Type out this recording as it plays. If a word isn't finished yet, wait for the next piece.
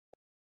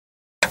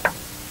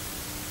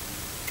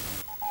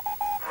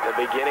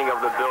beginning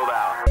of the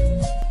build-out.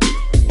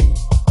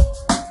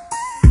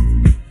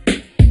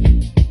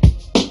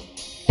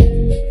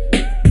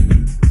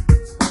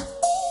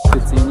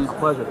 It's a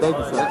pleasure. Thank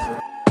you, sir.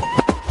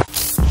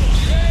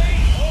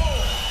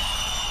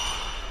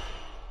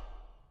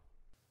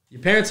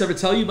 Your parents ever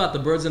tell you about the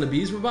birds and the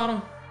bees,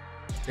 Roboto?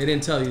 They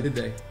didn't tell you, did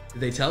they?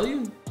 Did they tell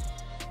you?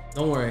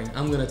 Don't worry,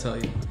 I'm gonna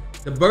tell you.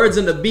 The birds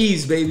and the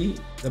bees, baby.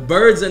 The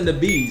birds and the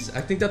bees.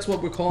 I think that's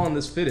what we're calling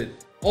this fitted.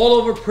 All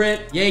over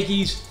print,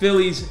 Yankees,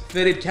 Phillies,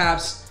 fitted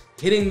caps,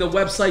 hitting the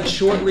website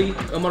shortly.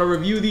 I'm gonna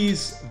review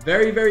these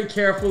very, very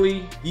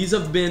carefully. These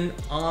have been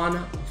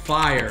on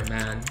fire,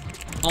 man.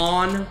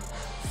 On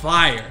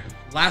fire.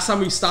 Last time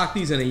we stocked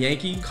these in a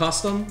Yankee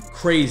custom,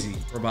 crazy,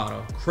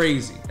 Roboto,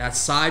 crazy. That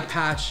side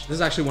patch, this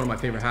is actually one of my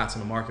favorite hats on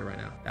the market right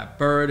now. That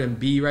bird and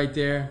bee right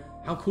there.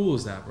 How cool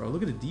is that, bro?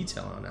 Look at the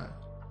detail on that.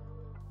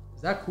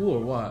 Is that cool or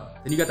what?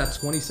 Then you got that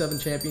 27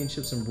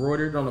 championships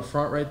embroidered on the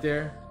front right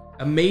there.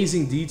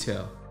 Amazing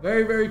detail.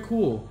 Very, very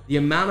cool. The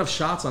amount of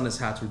shots on this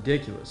hat's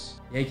ridiculous.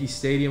 Yankee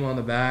Stadium on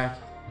the back,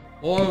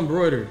 all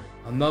embroidered.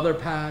 Another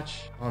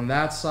patch on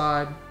that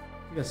side.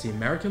 You got the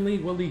American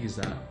League? What league is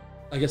that?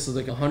 I guess it's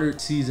like a 100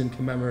 season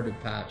commemorative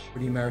patch for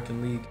the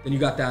American League. Then you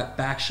got that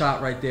back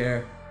shot right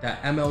there,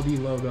 that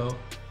MLB logo.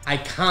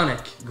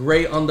 Iconic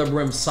gray under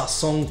brim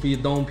sasson for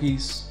your dome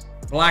piece.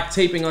 Black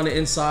taping on the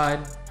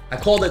inside. I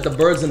called it the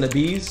birds and the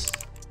bees,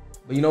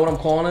 but you know what I'm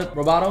calling it,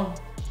 Roboto?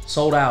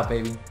 Sold out,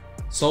 baby.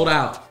 Sold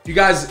out. If you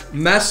guys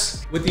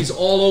mess with these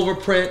all over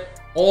print,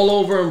 all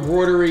over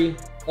embroidery,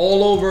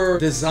 all over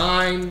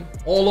design,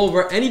 all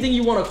over anything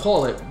you want to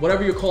call it,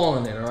 whatever you're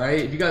calling it, all right?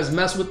 If you guys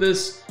mess with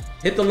this,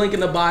 hit the link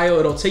in the bio.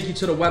 It'll take you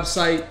to the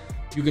website.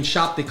 You can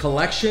shop the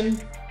collection.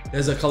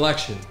 There's a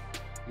collection.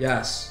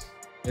 Yes,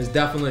 there's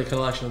definitely a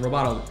collection.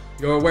 Roboto,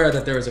 you're aware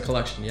that there is a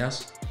collection,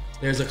 yes?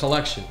 There's a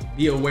collection.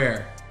 Be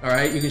aware. All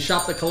right, you can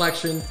shop the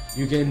collection.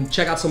 You can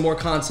check out some more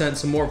content,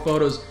 some more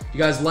photos. If you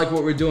guys like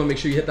what we're doing, make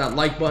sure you hit that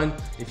like button.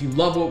 If you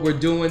love what we're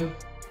doing,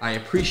 I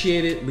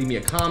appreciate it. Leave me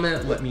a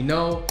comment, let me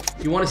know.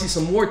 If you want to see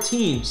some more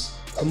teams,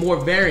 some more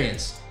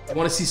variants, you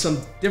want to see some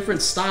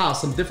different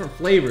styles, some different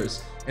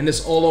flavors in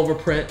this all over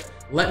print,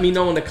 let me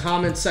know in the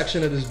comment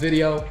section of this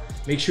video.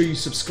 Make sure you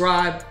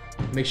subscribe.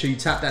 Make sure you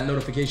tap that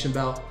notification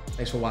bell.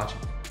 Thanks for watching.